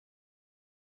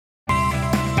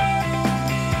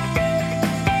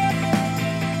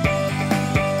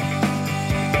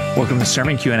Welcome to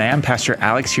Sermon Q&A. I'm Pastor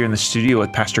Alex here in the studio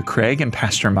with Pastor Craig and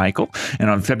Pastor Michael. And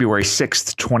on February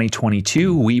 6th,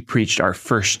 2022, we preached our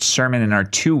first sermon in our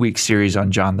 2-week series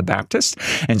on John the Baptist.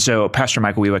 And so, Pastor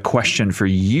Michael, we have a question for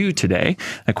you today.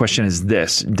 The question is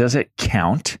this: does it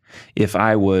count if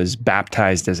I was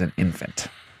baptized as an infant?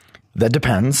 That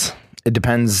depends. It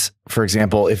depends. For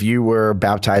example, if you were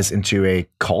baptized into a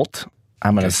cult,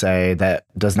 I'm going to say that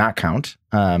does not count.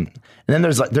 And then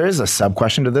there is a sub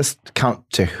question to this: count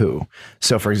to who?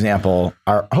 So, for example,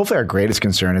 hopefully our greatest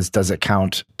concern is, does it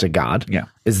count to God? Yeah.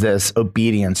 Is this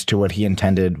obedience to what He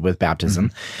intended with baptism?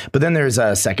 Mm-hmm. But then there's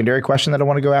a secondary question that I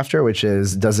want to go after, which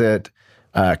is, does it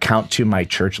count to my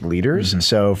church leaders? Mm-hmm.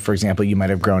 So, for example, you might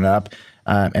have grown up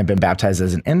and been baptized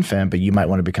as an infant, but you might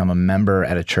want to become a member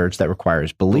at a church that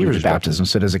requires believers baptism.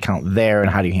 So does it count there, and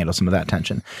how do you handle some of that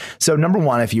tension? So number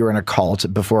one, if you were in a cult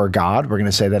before God, we're going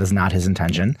to say that is not His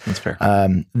intention. That's fair.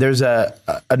 There's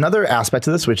another aspect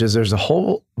to this, which is there's a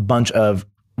whole bunch of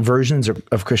versions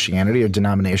of Christianity or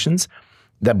denominations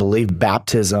that believe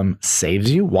baptism saves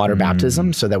you, water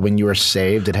baptism, so that when you are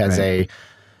saved, it has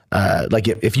like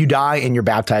if you die and you're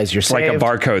baptized, you're saved. Like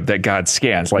a barcode that God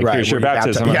scans. Like, here's your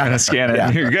baptism. I'm going to scan it.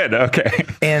 And you're good. Okay.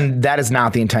 And that is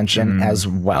not the intention as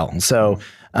well. So,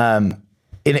 and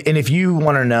if you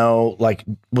want to know, like,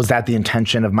 was that the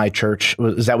intention of my church?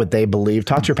 Was that what they believed?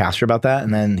 Talk to your pastor about that,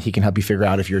 and then he can help you figure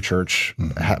out if your church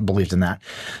believed in that.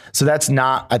 So that's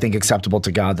not, I think, acceptable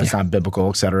to God. That's not biblical,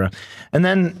 et cetera. And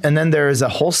then there is a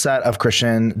whole set of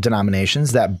Christian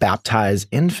denominations that baptize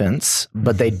infants,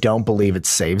 but they don't believe it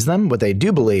saves them. What they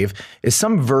do believe is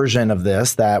some version of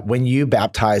this, that when you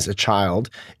baptize a child,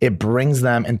 it brings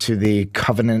them into the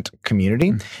covenant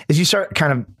community. As you start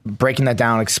kind of breaking that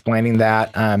down, explaining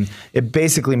that, it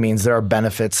basically means there are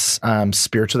benefits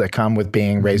spiritual that come with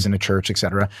being raised in a church, et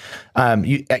cetera.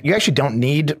 You actually don't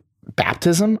need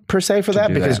baptism per se for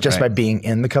that, because just by being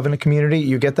in the covenant community,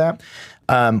 you get that.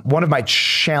 One of my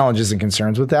challenges and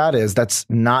concerns with that is that's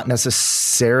not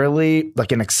necessarily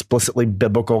like an explicitly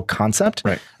biblical concept.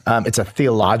 Right. It's a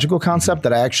theological concept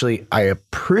that I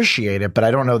appreciate it, but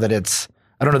I don't know that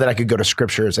I could go to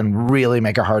scriptures and really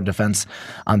make a hard defense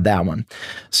on that one.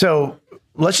 So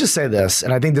let's just say this,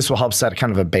 and I think this will help set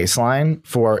kind of a baseline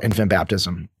for infant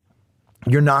baptism.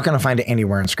 You're not going to find it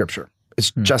anywhere in scripture.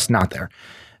 It's just not there.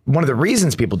 One of the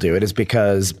reasons people do it is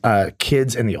because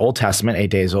kids in the Old Testament, 8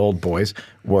 days old boys,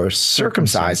 were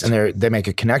circumcised, and they make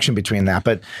a connection between that.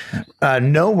 But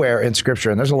nowhere in Scripture,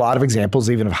 and there's a lot of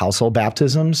examples even of household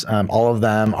baptisms, all of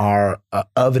them are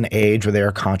of an age where they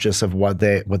are conscious of what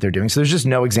they're doing. So there's just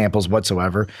no examples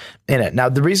whatsoever in it. Now,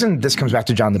 the reason this comes back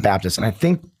to John the Baptist, and I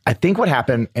think what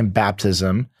happened in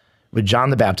baptism with John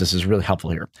the Baptist is really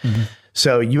helpful here. Mm-hmm.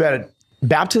 So you had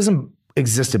baptism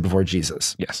existed before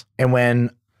Jesus. Yes. And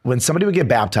when somebody would get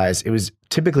baptized, it was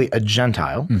typically a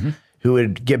Gentile who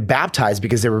would get baptized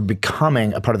because they were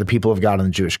becoming a part of the people of God in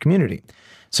the Jewish community.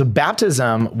 So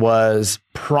baptism was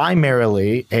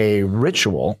primarily a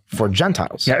ritual for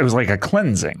Gentiles. Yeah, it was like a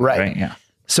cleansing. Right? Yeah.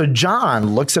 So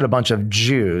John looks at a bunch of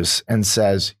Jews and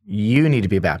says, you need to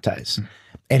be baptized.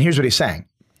 And here's what he's saying.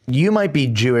 You might be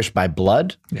Jewish by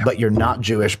blood, but you're not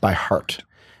Jewish by heart.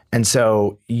 And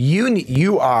so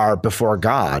you are before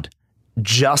God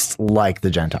just like the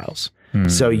Gentiles.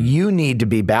 So you need to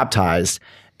be baptized.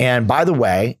 And by the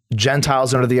way,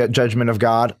 Gentiles are under the judgment of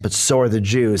God, but so are the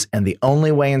Jews. And the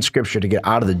only way in Scripture to get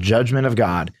out of the judgment of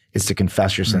God is to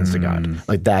confess your sins to God.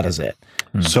 Like, that is it.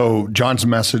 So John's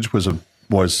message was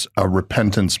a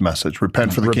repentance message.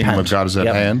 Repent, for the kingdom of God is at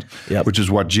hand, which is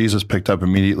what Jesus picked up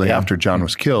immediately after John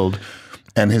was killed.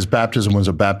 And his baptism was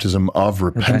a baptism of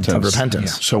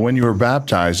repentance. So when you were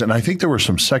baptized, and I think there were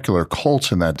some secular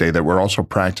cults in that day that were also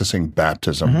practicing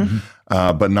baptism,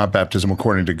 but not baptism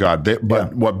according to God.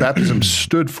 But what baptism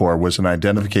stood for was an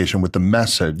identification with the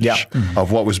message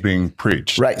of what was being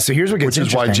preached. Right. So here's what gets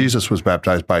interesting. Which is why Jesus was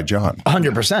baptized by John.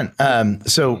 100%.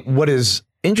 So what is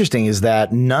interesting is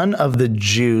that none of the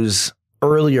Jews'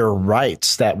 earlier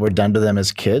rites that were done to them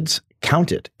as kids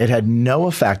counted. It had no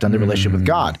effect on the relationship with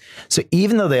God. So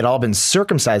even though they had all been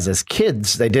circumcised as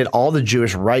kids, they did all the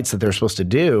Jewish rites that they're supposed to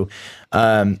do.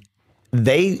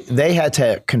 They had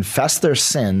to confess their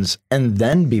sins and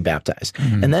then be baptized.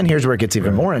 And then here's where it gets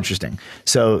even more interesting.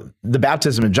 So the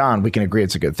baptism of John, we can agree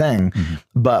it's a good thing,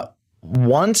 but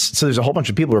so there's a whole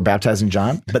bunch of people who were baptized in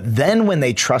John, but then when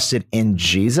they trusted in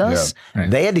Jesus,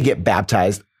 they had to get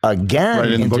baptized again.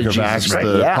 Right, in the book of Jesus. Acts,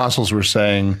 the apostles were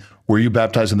saying, were you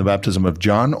baptized in the baptism of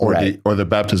John or the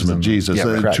baptism of Jesus?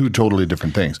 They're two totally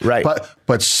different things. Right.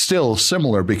 But still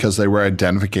similar because they were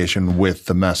identification with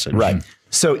the message. Right.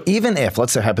 So even if,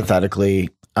 let's say hypothetically,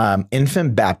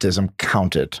 infant baptism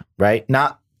counted, right?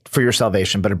 Not for your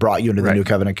salvation, but it brought you into the new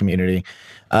covenant community.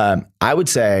 I would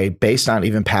say, based on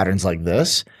even patterns like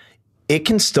this, it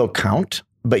can still count,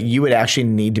 but you would actually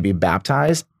need to be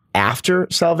baptized after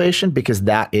salvation, because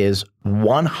that is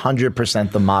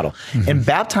 100% the model. And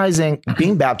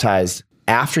being baptized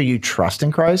after you trust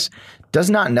in Christ does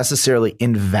not necessarily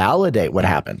invalidate what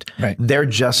happened. Right. They're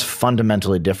just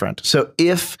fundamentally different. So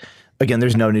if, again,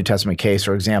 there's no New Testament case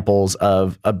or examples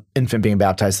of an infant being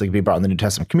baptized that could be brought in the New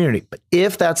Testament community, but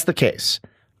if that's the case,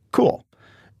 cool.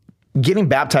 Getting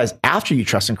baptized after you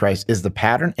trust in Christ is the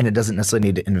pattern, and it doesn't necessarily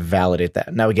need to invalidate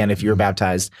that. Now, again, if you're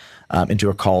baptized into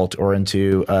a cult or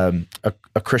into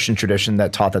a Christian tradition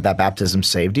that taught that baptism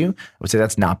saved you, I would say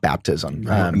that's not baptism.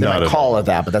 They might call it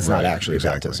that, but that's not actually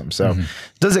baptism. So,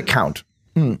 does it count?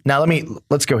 Now,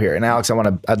 let's go here. And Alex,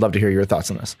 I'd love to hear your thoughts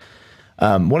on this.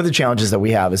 One of the challenges that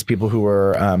we have is people who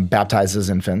were baptized as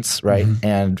infants, right?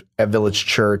 And at Village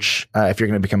Church, if you're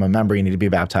going to become a member, you need to be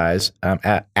baptized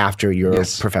after your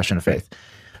profession of faith.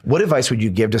 What advice would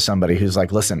you give to somebody who's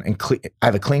like, listen, I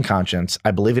have a clean conscience. I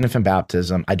believe in infant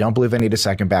baptism. I don't believe I need a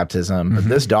second baptism. But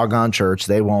this doggone church,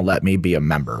 they won't let me be a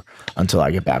member until I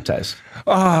get baptized.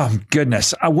 Oh,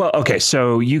 goodness. Well, okay.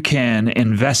 So you can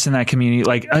invest in that community.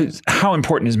 Like, how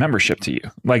important is membership to you?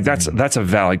 Like, that's a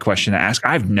valid question to ask.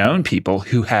 I've known people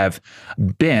who have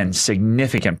been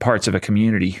significant parts of a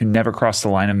community who never crossed the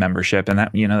line of membership, and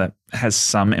that has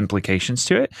some implications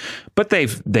to it. But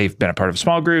they've been a part of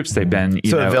small groups. They've been,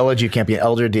 at Village, you can't be an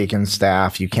elder, deacon,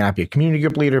 staff. You cannot be a community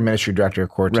group leader, ministry director, or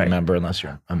core team member unless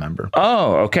you're a member.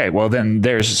 Oh, okay. Well, then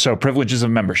there's privileges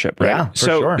of membership, right? Yeah, for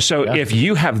sure. So if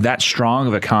you have that strong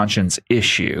of a conscience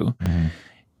issue,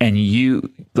 and you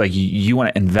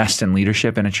want to invest in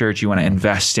leadership in a church, you want to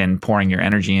invest in pouring your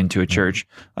energy into a church,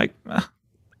 like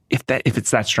if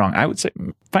it's that strong, I would say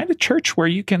find a church where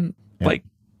you can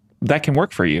that can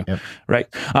work for you, right?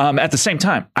 At the same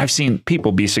time, I've seen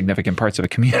people be significant parts of a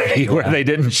community where they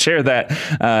didn't share that,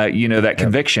 that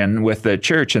conviction with the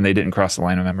church, and they didn't cross the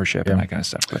line of membership and that kind of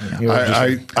stuff.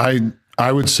 But,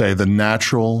 I would say the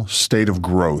natural state of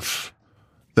growth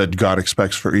that God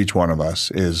expects for each one of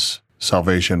us is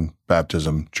salvation,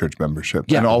 baptism, church membership,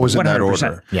 and always 100%. In that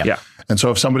order. Yeah. And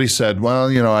so if somebody said, well,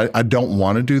 I don't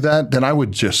want to do that, then I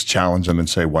would just challenge them and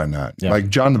say, why not? Yeah. Like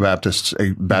John the Baptist's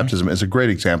baptism is a great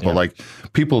example. Yeah. Like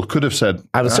people could have said,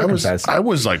 I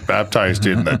was like baptized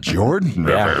in the Jordan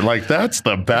River. Yeah. Like that's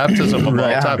the baptism of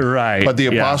all time. Right. But the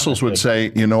apostles would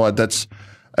say, you know what, that's,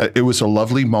 it was a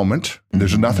lovely moment.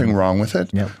 There's nothing wrong with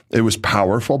it. Yep. It was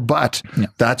powerful, but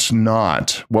that's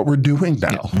not what we're doing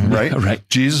now, right? Right.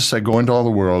 Jesus said, go into all the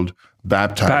world,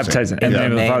 baptizing. In the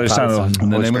name of the Father, Son, and the Holy Spirit. In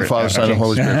the name of the Father, Son, and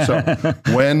Holy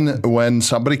Spirit. So when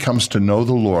somebody comes to know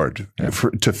the Lord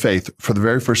to faith for the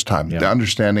very first time, the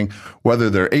understanding whether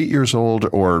they're 8 years old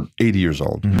or 80 years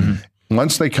old,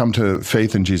 once they come to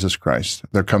faith in Jesus Christ,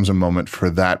 there comes a moment for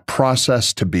that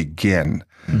process to begin.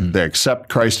 They accept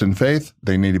Christ in faith.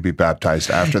 They need to be baptized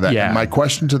after that. And my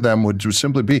question to them would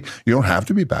simply be, you don't have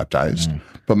to be baptized.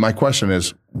 But my question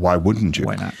is, why wouldn't you?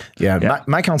 Why not? Yeah.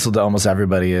 My counsel to almost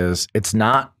everybody is, it's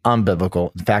not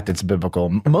unbiblical. In fact, it's biblical.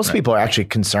 Most people are actually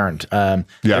concerned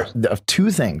of two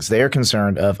things. They are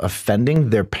concerned of offending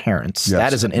their parents. Yes.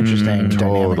 That is an interesting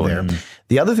dynamic there.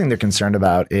 The other thing they're concerned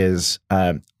about is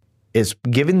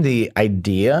given the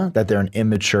idea that they're an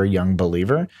immature young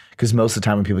believer, because most of the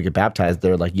time when people get baptized,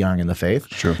 they're like young in the faith.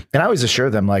 True. And I always assure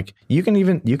them, like, you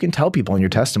can tell people in your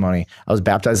testimony, I was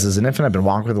baptized as an infant, I've been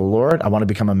walking with the Lord, I want to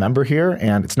become a member here,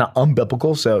 and it's not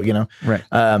unbiblical, so, right.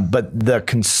 But the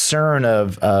concern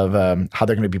of how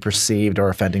they're going to be perceived or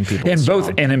offending people.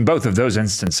 In both of those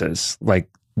instances, like,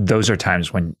 those are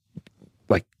times when,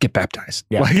 like, get baptized.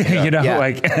 Yeah.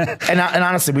 And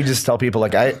honestly, we just tell people,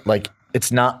 it's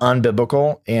not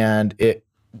unbiblical, and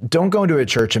don't go into a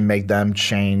church and make them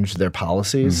change their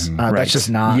policies. That's just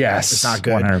not, it's not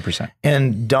good. 100%.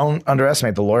 And don't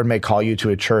underestimate, the Lord may call you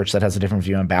to a church that has a different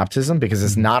view on baptism, because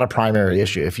it's not a primary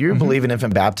issue. If you believe in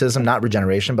infant baptism, not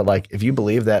regeneration, but like if you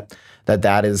believe that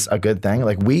is a good thing,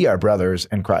 like we are brothers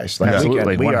in Christ. Like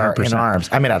absolutely, we are in arms.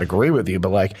 I may not agree with you,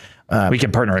 but like we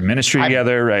can partner in ministry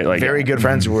together, right? Like very good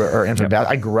friends who are infant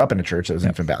Baptist. I grew up in a church that was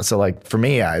infant Baptist, so like for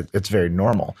me, it's very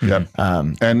normal. Yeah,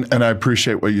 and I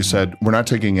appreciate what you said. We're not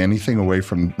taking anything away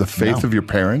from the faith of your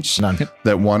parents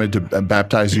that wanted to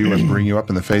baptize you and bring you up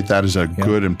in the faith. That is a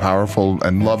good and powerful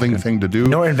and loving thing to do.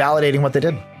 Nor invalidating what they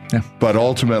did. Yeah. But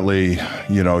ultimately,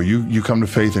 you come to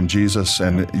faith in Jesus,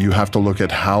 and you have to look at,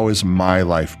 how is my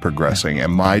life progressing?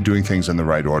 Am I doing things in the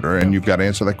right order? And you've got to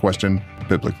answer that question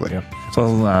biblically. Yep.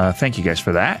 Well, thank you guys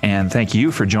for that. And thank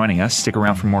you for joining us. Stick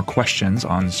around for more questions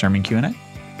on Sermon Q&A.